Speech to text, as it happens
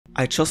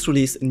I just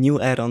released a new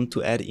add-on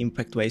to add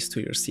impact waves to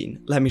your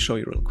scene. Let me show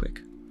you real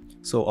quick.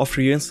 So after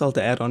you install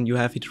the add-on, you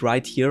have it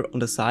right here on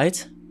the side,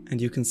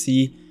 and you can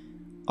see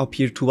up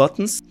here 2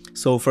 buttons.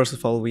 So first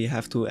of all, we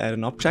have to add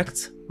an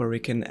object where we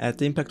can add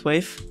the impact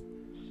wave.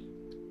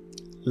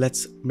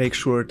 Let's make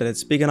sure that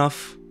it's big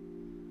enough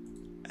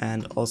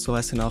and also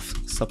has enough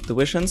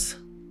subdivisions.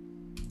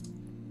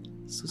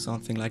 So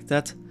something like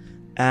that.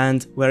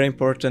 And very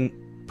important,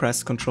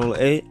 press Ctrl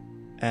A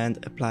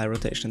and apply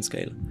rotation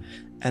scale.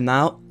 And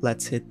now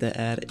let's hit the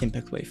add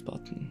impact wave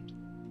button.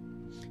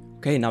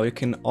 Okay, now you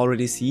can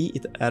already see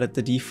it added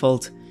the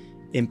default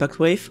impact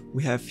wave.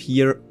 We have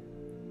here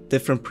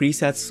different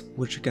presets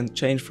which you can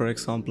change, for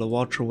example, a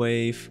water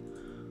wave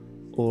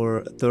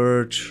or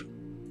dirt,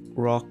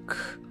 rock.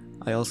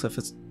 I also have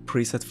a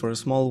preset for a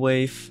small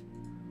wave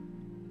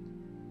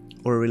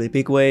or a really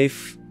big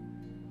wave.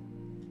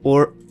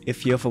 Or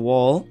if you have a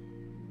wall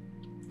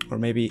or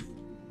maybe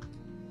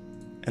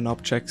an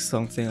object,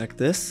 something like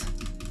this,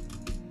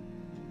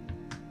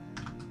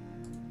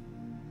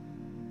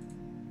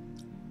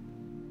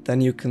 then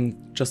you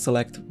can just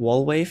select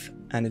wall wave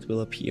and it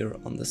will appear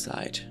on the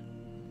side.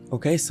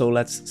 Okay, so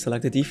let's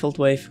select the default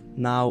wave.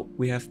 Now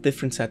we have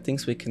different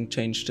settings. We can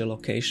change the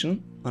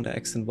location on the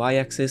X and Y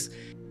axis.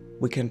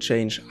 We can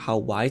change how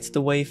wide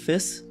the wave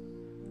is.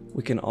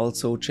 We can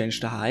also change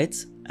the height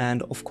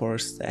and of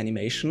course the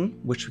animation,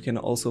 which we can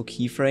also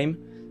keyframe,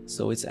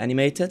 so it's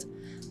animated.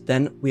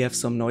 Then we have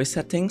some noise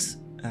settings.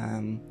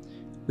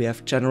 We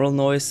have general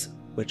noise,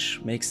 which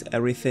makes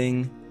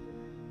everything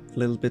a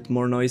little bit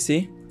more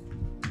noisy.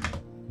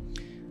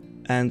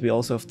 And we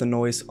also have the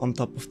noise on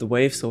top of the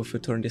wave, so if we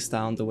turn this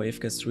down, the wave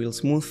gets real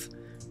smooth.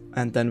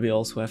 And then we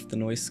also have the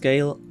noise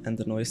scale and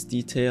the noise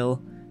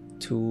detail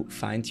to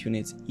fine-tune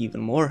it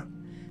even more.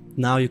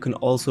 Now you can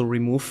also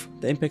remove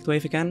the impact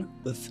wave again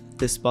with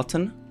this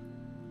button.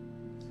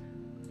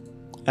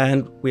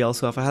 And we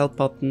also have a help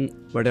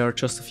button where there are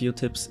just a few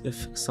tips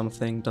if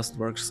something doesn't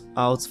work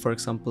out. For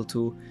example,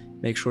 to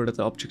make sure that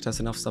the object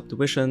has enough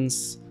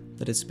subdivisions,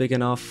 that it's big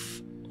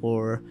enough,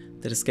 or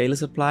that a scale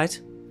is applied.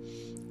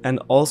 And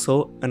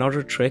also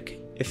another trick,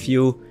 if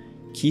you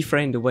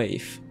keyframe the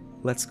wave,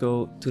 let's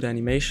go to the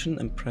animation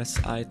and press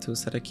I to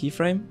set a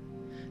keyframe,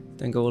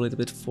 then go a little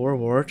bit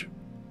forward.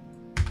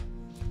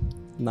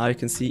 Now you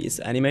can see it's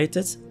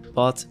animated,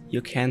 but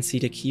you can't see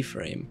the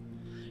keyframe.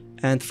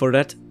 And for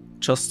that,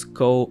 just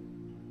go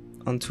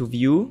onto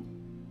view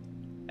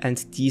and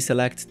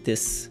deselect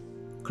this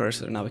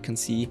cursor. Now we can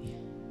see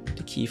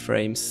the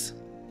keyframes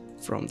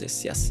from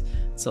this. Yes,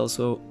 it's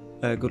also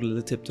a good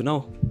little tip to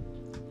know.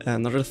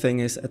 Another thing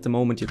is, at the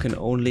moment you can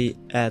only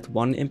add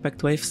one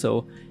impact wave,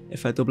 so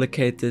if I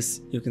duplicate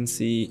this, you can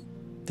see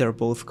they're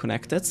both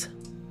connected.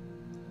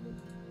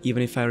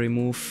 Even if I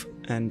remove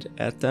and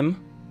add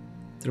them,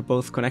 they're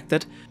both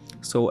connected.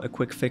 So a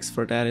quick fix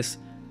for that is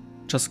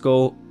just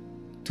go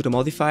to the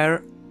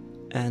modifier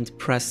and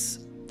press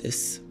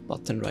this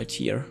button right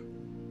here.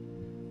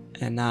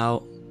 And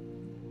now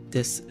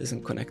this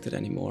isn't connected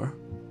anymore,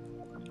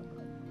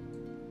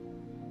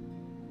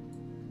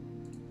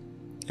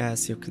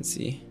 as you can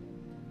see.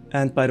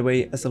 And by the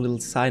way, as a little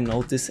side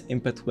note, this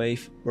impact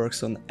wave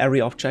works on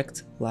every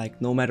object, like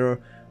no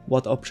matter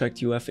what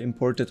object you have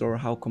imported or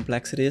how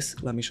complex it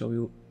is. Let me show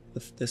you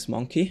with this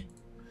monkey.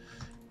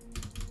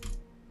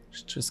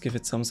 Just give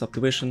it some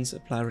subdivisions,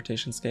 apply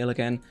rotation scale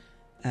again,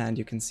 and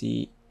you can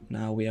see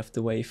now we have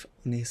the wave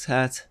on his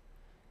head.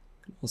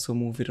 You can also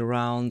move it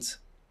around.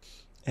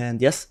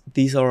 And yes,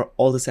 these are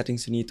all the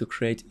settings you need to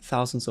create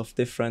thousands of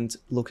different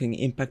looking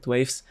impact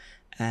waves,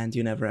 and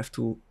you never have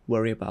to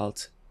worry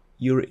about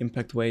your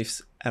impact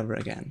waves ever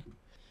again.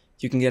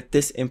 You can get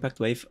this impact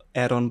wave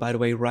add-on, by the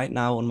way, right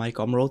now on my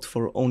Gumroad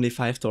for only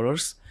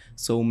 $5.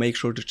 So make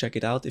sure to check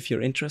it out if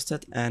you're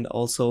interested. And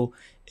also,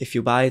 if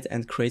you buy it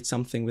and create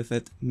something with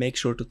it, make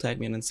sure to tag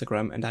me on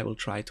Instagram and I will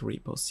try to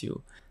repost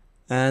you.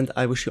 And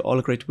I wish you all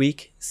a great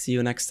week. See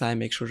you next time.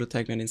 Make sure to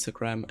tag me on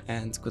Instagram,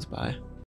 and goodbye.